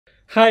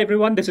Hi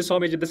everyone, this is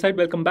Soumyajit this side.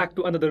 Welcome back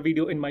to another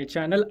video in my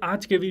channel.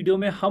 आज के video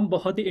में हम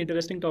बहुत ही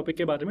इंटरेस्टिंग टॉपिक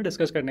के बारे में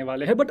डिस्कस करने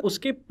वाले हैं, बट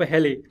उसके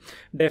पहले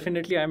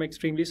definitely I am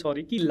extremely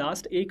sorry कि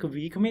लास्ट एक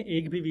वीक में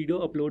एक भी वीडियो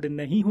अपलोड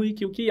नहीं हुई,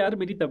 क्योंकि यार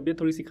मेरी तबीयत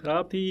थोड़ी सी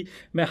ख़राब थी।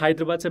 मैं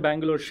हैदराबाद से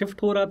बैंगलोर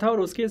शिफ्ट हो रहा था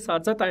और उसके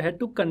साथ साथ I had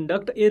to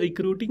conduct a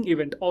recruiting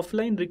event,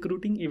 offline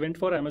recruiting event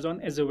for Amazon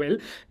as well,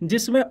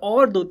 जिसमें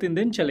और 2-3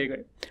 दिन चले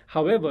गए।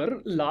 हाउएवर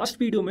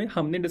लास्ट वीडियो में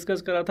हमने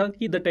डिस्कस करा था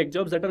कि the tech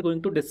jobs that are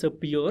going to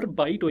disappear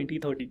bye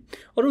 2030,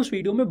 और उस वीडियो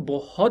में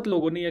बहुत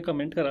लोगों ने यह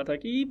कमेंट करा था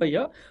कि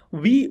भैया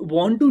we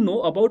want to know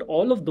about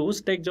all of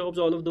those tech jobs,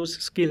 all of those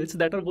skills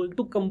that are going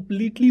to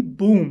completely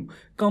boom,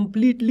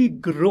 completely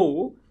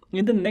grow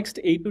in the next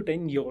 8 to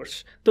 10 years.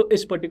 तो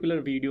इस particular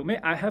video में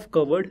I have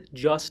covered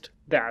just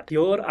that.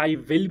 Here I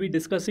will be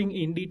discussing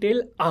in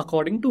detail,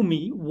 according to me,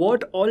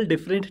 what all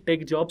different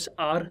tech jobs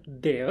are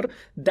there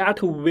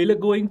that will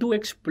going to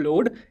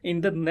explode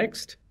in the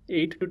next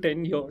 8 to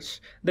 10 years.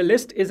 The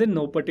list is in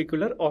no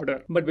particular order.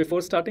 But before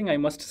starting, I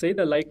must say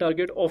the like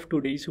target of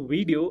today's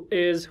video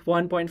is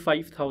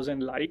 1.5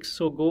 thousand likes.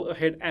 So go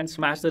ahead and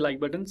smash the like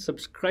button.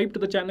 Subscribe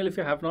to the channel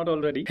if you have not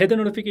already. Hit the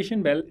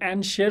notification bell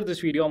and share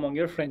this video among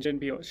your friends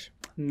and peers.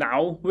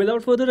 Now,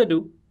 without further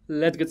ado,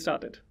 let's get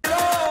started.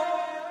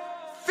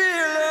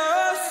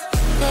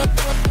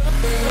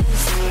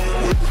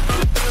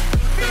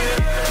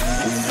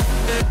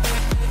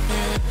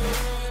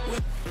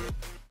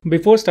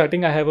 Before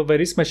starting, I have a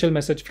very special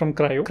message from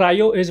Cryo.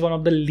 Cryo is one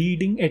of the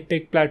leading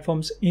edtech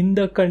platforms in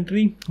the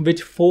country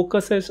which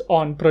focuses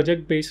on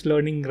project-based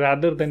learning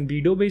rather than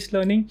video-based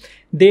learning.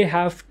 They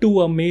have two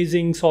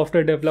amazing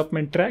software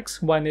development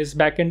tracks. One is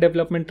backend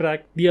development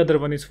track, the other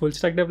one is full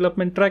stack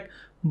development track.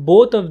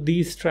 Both of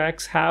these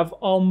tracks have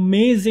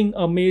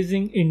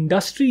amazing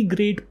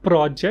industry-grade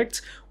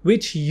projects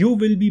which you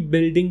will be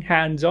building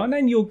hands-on,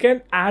 and you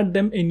can add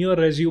them in your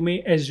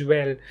resume as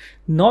well.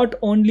 Not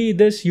only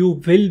this, you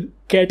will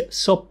get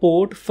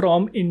support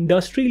from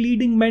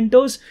industry-leading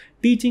mentors,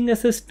 teaching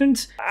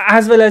assistants,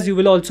 as well as you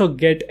will also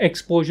get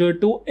exposure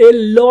to a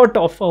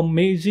lot of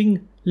amazing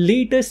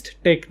latest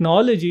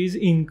technologies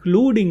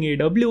including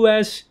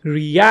AWS,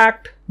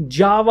 React,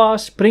 Java,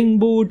 Spring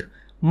Boot,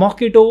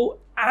 Mockito,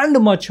 and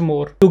much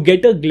more, to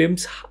get a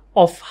glimpse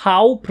of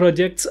how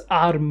projects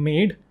are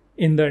made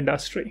in the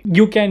industry.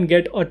 You can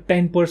get a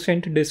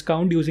 10%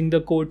 discount using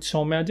the code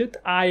Soumyajit.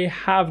 I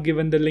have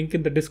given the link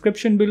in the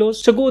description below,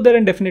 so go there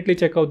and definitely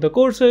check out the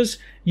courses.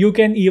 You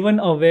can even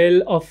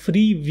avail a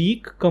free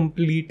week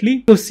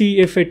completely to see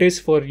if it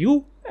is for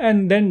you,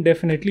 and then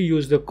definitely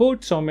use the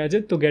code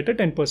Soumyajit to get a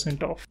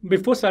 10% off.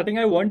 Before starting,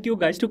 I want you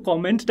guys to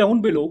comment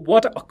down below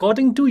what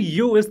according to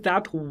you is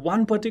that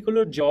one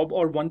particular job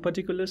or one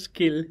particular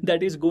skill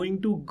that is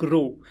going to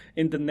grow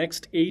in the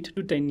next 8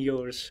 to 10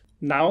 years.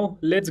 Now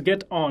let's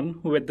get on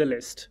with the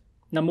list.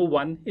 Number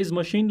 1 is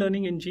machine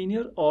learning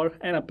engineer or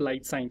an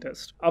applied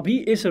scientist. अभी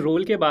इस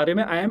role के बारे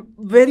में I am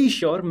very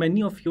sure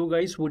many of you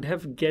guys would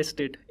have guessed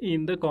it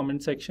in the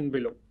comment section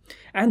below.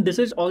 And this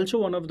is also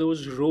one of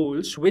those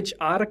roles which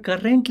are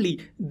currently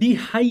the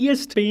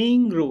highest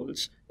paying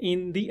roles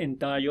in the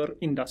entire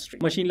industry.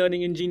 Machine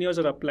learning engineers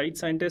or applied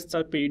scientists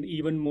are paid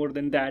even more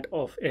than that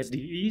of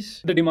SDEs.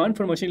 The demand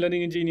for machine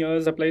learning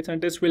engineers, applied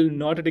scientists will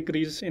not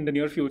decrease in the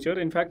near future.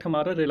 In fact,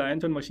 हमारा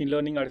reliance on machine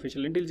learning,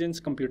 artificial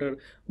intelligence, computer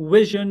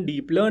vision,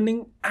 deep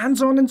learning, and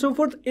so on and so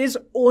forth is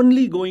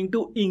only going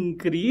to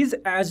increase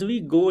as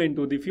we go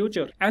into the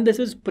future. And this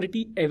is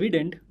pretty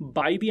evident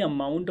by the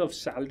amount of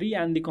salary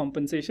and the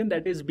compensation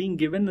that is being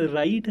given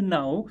right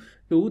now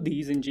to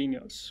these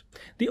engineers.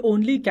 The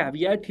only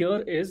caveat here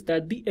is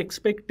that the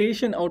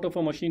expectation out of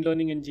a machine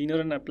learning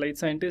engineer and applied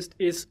scientist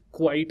is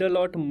quite a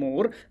lot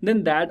more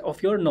than that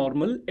of your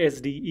normal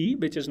SDE,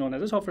 which is known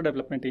as a software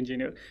development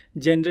engineer.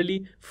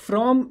 Generally,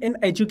 from an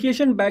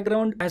education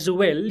background as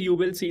well, you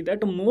will see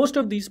that most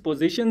of these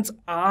positions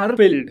are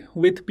filled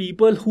with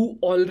people who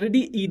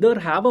already either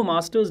have a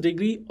master's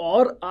degree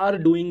or are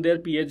doing their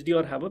PhD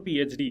or have a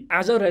PhD.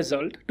 As a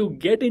result, to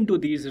get into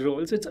these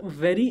roles, it's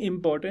very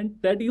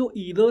important that you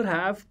either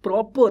have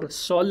proper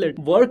solid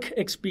work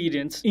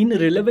experience in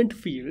relevant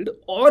field,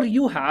 or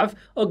you have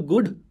a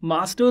good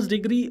master's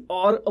degree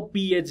or a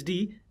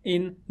PhD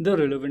in the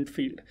relevant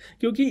field.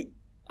 Because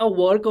a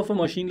work of a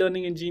machine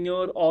learning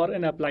engineer or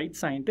an applied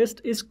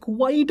scientist is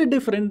quite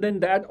different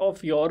than that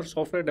of your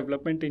software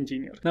development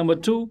engineer. Number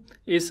 2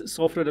 is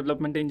software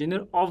development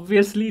engineer.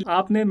 Obviously,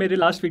 आपने मेरे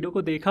last video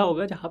को देखा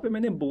होगा जहाँ पे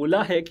मैंने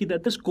बोला है कि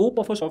that the scope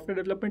of a software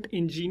development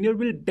engineer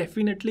will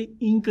definitely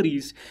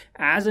increase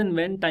as and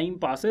when time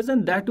passes,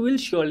 and that will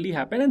surely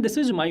happen, and this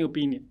is my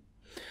opinion.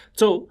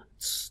 So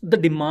the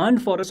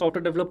demand for a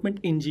software development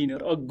engineer,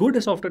 a good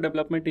software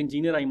development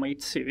engineer I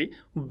might say,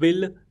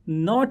 will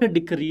not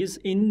decrease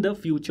in the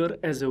future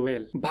as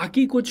well.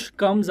 बाकी कुछ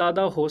कम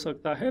ज़्यादा हो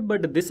सकता है,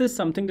 but this is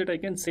something that I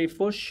can say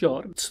for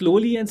sure.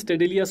 Slowly and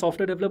steadily, a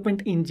software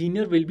development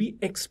engineer will be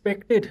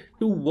expected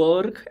to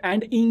work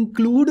and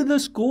include the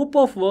scope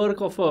of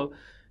work of a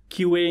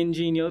QA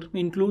engineer,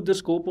 include the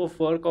scope of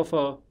work of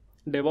a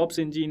DevOps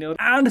engineer,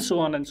 and so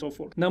on and so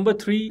forth. Number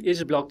 3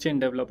 is blockchain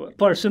developer.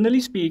 Personally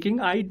speaking,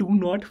 I do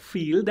not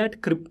feel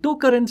that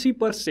cryptocurrency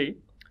per se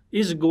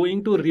is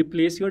going to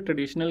replace your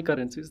traditional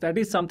currencies. That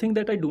is something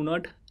that I do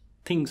not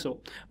think so.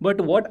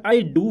 But what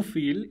I do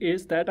feel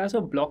is that as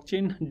a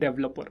blockchain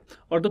developer,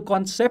 or the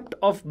concept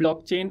of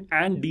blockchain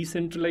and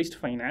decentralized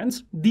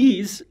finance,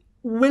 these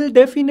will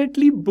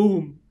definitely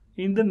boom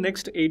in the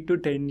next 8 to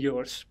 10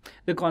 years.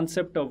 The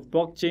concept of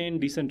blockchain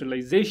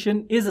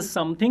decentralization is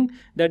something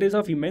that is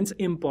of immense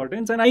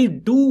importance, and I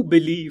do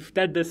believe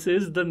that this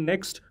is the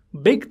next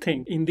big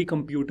thing in the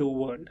computer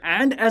world.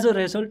 And as a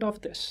result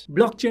of this,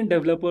 blockchain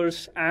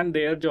developers and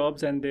their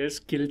jobs and their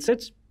skill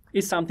sets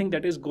is something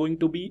that is going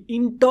to be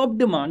in top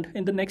demand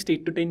in the next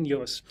 8 to 10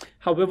 years.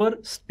 However,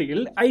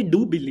 still, I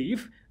do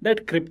believe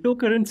that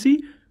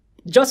cryptocurrency,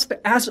 just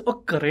as a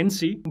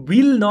currency,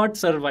 will not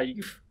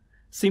survive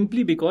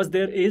simply because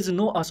there is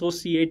no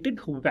associated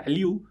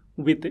value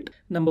with it.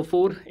 Number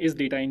 4 is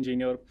data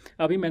engineer.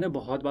 अभी मैंने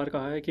बहुत बार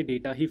कहा है कि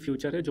data ही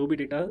future है. जो भी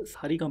data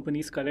सारी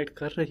कंपनीज कलेक्ट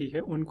कर रही है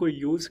उनको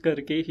यूज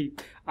करके ही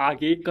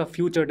आगे का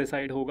फ्यूचर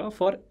डिसाइड होगा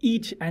for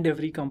each and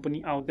every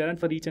company out there and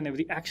for each and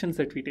every action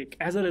that we take.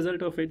 As a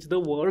result of its the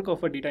work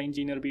of a data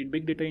engineer, B it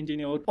big data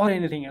engineer और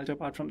anything else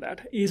apart from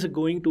that, is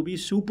going to be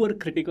super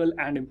critical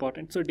and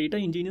important. So data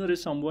engineer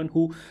is someone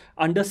who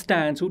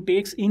understands, who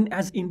takes in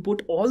as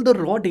input all the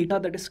raw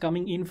data that is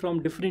coming in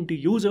from different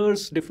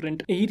users,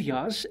 different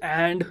areas,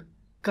 and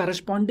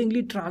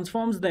correspondingly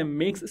transforms them,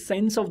 makes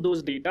sense of those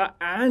data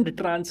and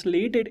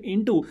translate it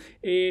into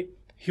a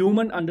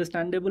human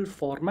understandable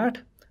format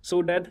so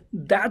that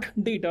that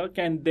data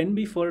can then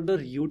be further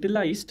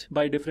utilized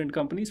by different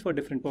companies for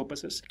different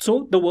purposes. So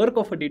the work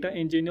of a data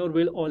engineer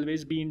will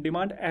always be in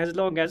demand as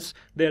long as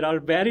there are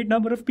varied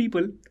number of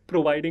people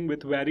providing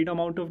with varied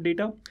amount of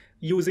data,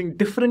 using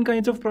different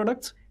kinds of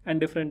products and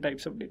different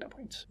types of data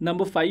points.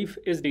 Number 5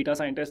 is data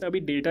scientist.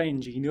 अभी data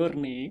engineer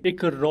ने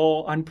एक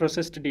raw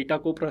unprocessed data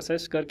को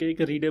process करके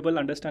एक readable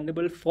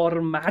understandable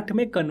format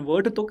में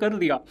convert तो कर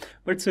दिया,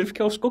 but सिर्फ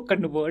क्या उसको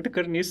convert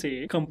करने से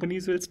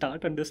companies will start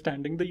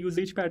understanding the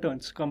usage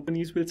patterns,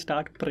 companies will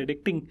start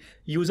predicting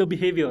user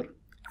behavior.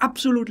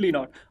 Absolutely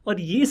not. और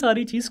ये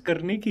सारी चीज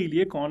करने के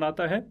लिए कौन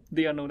आता है?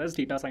 They are known as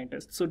data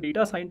scientists. So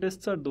data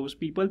scientists are those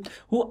people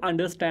who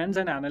understands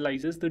and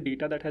analyzes the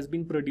data that has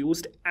been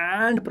produced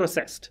and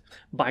processed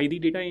by the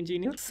data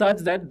engineer such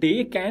that they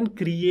can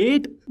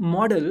create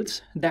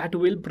models that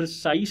will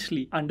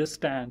precisely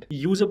understand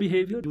user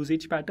behavior,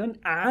 usage pattern,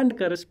 and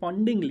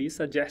correspondingly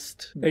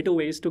suggest better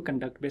ways to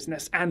conduct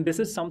business. And this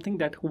is something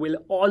that will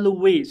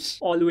always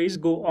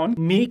go on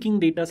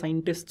making data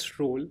scientists'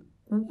 role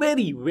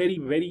very, very,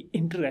 very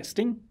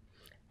interesting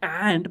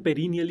and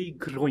perennially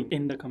growing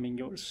in the coming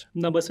years.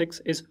 Number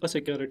 6 is a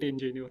security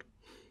engineer.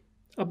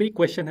 अब एक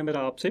question है मेरा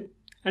आपसे,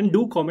 and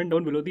do comment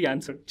down below the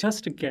answer.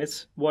 Just guess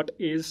what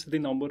is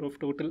the number of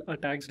total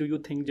attacks do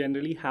you think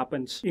generally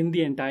happens in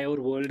the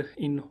entire world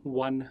in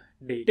one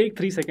day? Take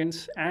 3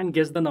 seconds and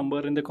guess the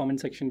number in the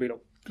comment section below.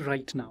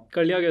 Right now.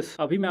 कर लिया guess?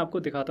 अभी मैं आपको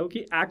दिखाता हूँ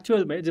कि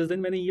actual में जिस दिन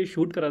मैंने ये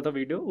शूट करा था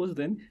वीडियो, उस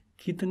दिन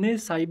कितने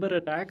साइबर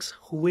अटैक्स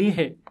हुए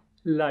हैं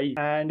live.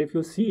 And if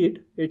you see it,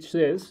 it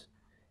says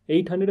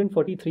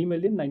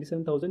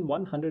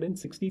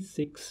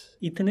 843,097,166.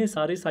 इतने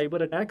सारे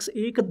साइबर अटैक्स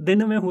एक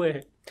दिन में हुए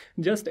हैं.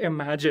 Just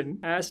imagine,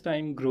 as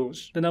time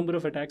grows, the number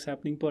of attacks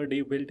happening per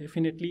day will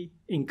definitely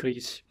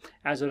increase.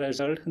 As a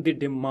result, the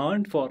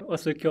demand for a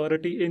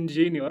security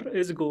engineer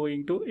is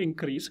going to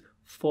increase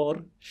for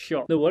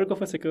sure. The work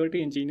of a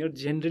security engineer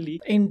generally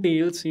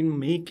entails in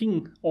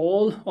making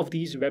all of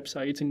these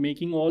websites, in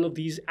making all of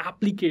these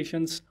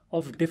applications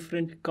of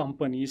different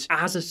companies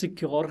as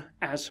secure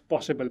as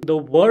possible. The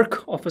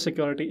work of a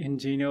security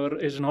engineer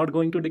is not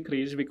going to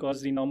decrease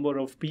because the number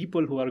of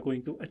people who are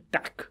going to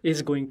attack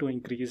is going to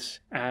increase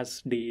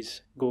as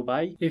days go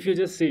by. If you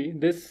just see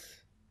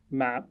this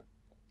map,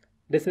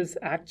 this is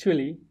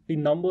actually the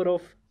number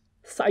of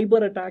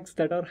cyber attacks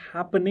that are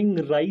happening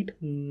right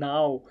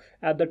now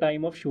at the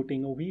time of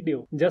shooting a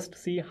video. Just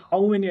see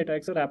how many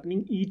attacks are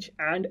happening each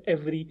and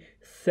every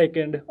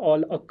second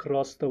all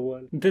across the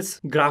world. This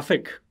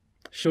graphic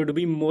should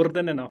be more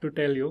than enough to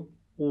tell you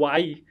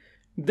why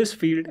this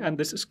field and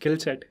this skill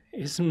set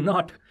is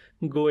not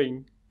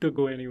going to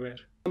go anywhere.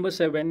 Number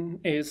 7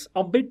 is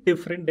a bit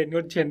different than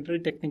your general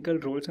technical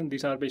roles, and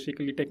these are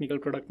basically technical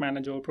product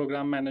manager,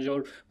 program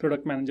manager,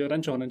 product manager,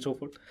 and so on and so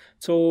forth.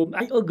 So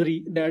I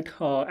agree that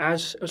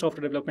as a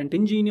software development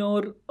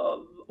engineer,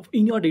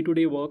 in your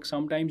day-to-day work,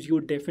 sometimes you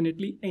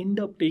definitely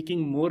end up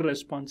taking more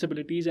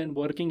responsibilities and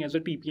working as a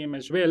TPM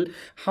as well.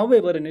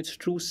 However, in its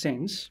true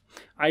sense,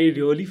 I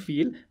really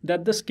feel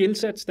that the skill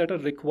sets that are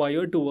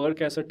required to work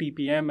as a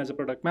TPM, as a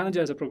product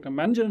manager, as a program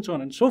manager, and so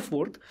on and so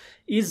forth,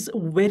 is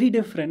very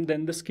different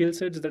than the skill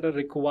sets that are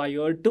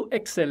required to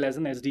excel as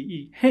an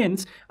SDE.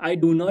 Hence, I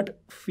do not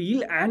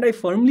feel, and I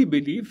firmly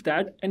believe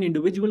that an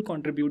individual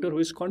contributor who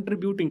is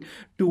contributing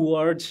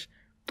towards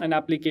an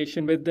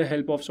application with the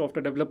help of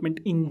software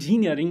development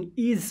engineering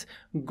is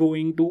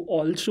going to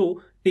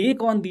also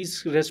take on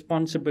these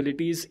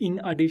responsibilities in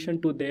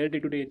addition to their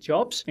day-to-day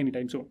jobs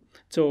anytime soon.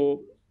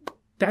 So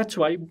that's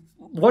why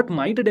what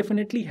might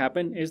definitely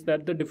happen is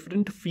that the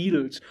different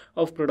fields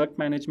of product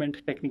management,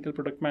 technical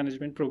product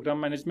management,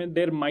 program management,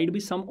 there might be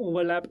some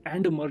overlap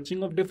and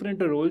merging of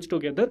different roles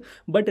together,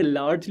 but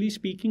largely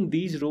speaking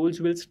these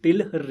roles will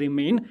still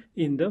remain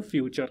in the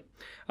future.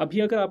 अभी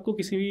अगर आपको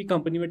किसी भी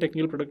company में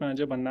technical product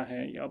manager बनना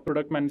है या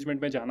product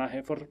management में जाना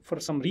है फॉर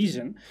सम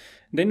रीजन,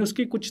 देन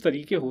उसके कुछ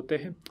तरीके होते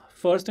हैं.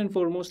 फर्स्ट एंड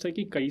फॉरमोस्ट है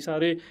कि कई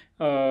सारे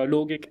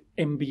लोग एक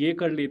MBA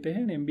कर लेते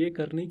हैं. MBA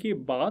करने के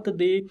बाद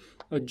they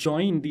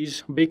join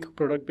these big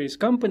product based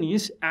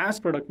companies as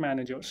product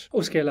managers.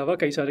 उसके अलावा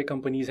कई सारे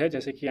कंपनीज है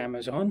जैसे कि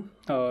Amazon,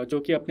 जो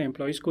कि अपने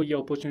एम्प्लॉयज़ को ये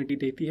अपॉर्चुनिटी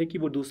देती है कि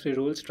वो दूसरे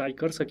रोल्स ट्राई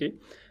कर सके.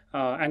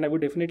 And I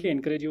would definitely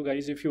encourage you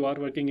guys, if you are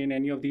working in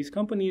any of these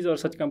companies or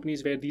such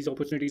companies where these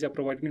opportunities are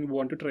provided and you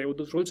want to try out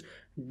those roles,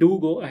 do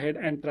go ahead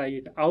and try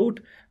it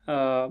out.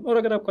 और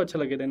अगर आपको अच्छा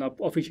लगे then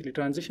आप officially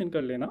transition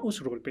कर लेना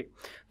उस role पे.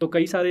 तो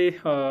कई सारे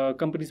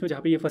कंपनीज में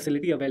जहाँ पे ये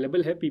फैसिलिटी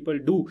अवेलेबल है, people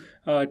do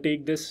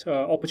take this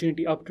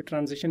opportunity up to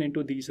transition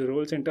into these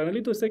roles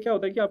internally. तो इससे क्या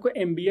होता है कि आपको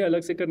MBA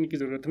अलग से करने की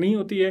ज़रूरत नहीं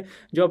होती है,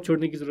 जॉब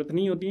छोड़ने की ज़रूरत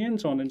नहीं होती है, and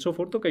so on and so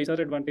fourth. तो कई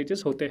सारे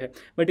एडवांटेजेस होते हैं.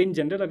 बट इन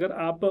जनरल अगर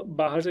आप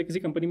बाहर से किसी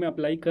कंपनी में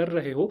अप्लाई कर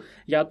रहे हो,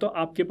 या तो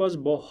आपके पास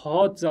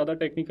बहुत ज़्यादा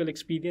टेक्निकल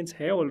एक्सपीरियंस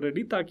है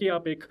ऑलरेडी ताकि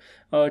आप एक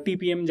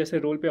TPM जैसे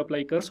रोल पे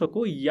अप्लाई कर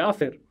सको, या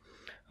फिर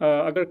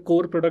अगर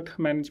कोर प्रोडक्ट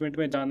मैनेजमेंट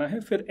में जाना है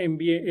फिर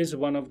MBA is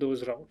one of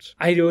those routes.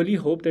 I really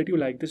hope that you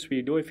like this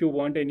video. If you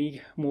want any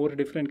more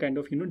different kind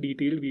of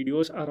detailed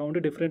videos around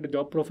different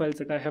job profiles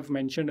that I have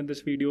mentioned in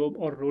this video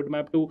or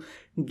roadmap to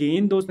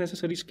gain those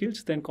necessary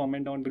skills, then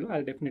comment down below.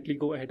 I'll definitely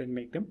go ahead and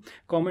make them.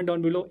 Comment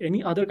down below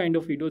any other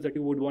kind of videos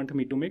that you would want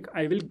me to make.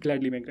 I will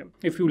gladly make them.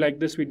 If you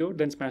like this video,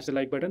 then smash the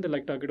like button. The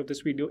like target of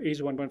this video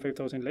is 1.5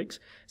 thousand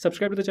likes.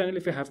 Subscribe to the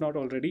channel if you have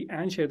not already,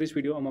 and share this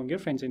video among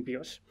your friends and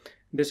peers.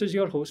 This is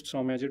your host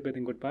Soumyajit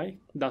bidding goodbye.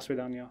 Das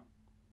Vedanya.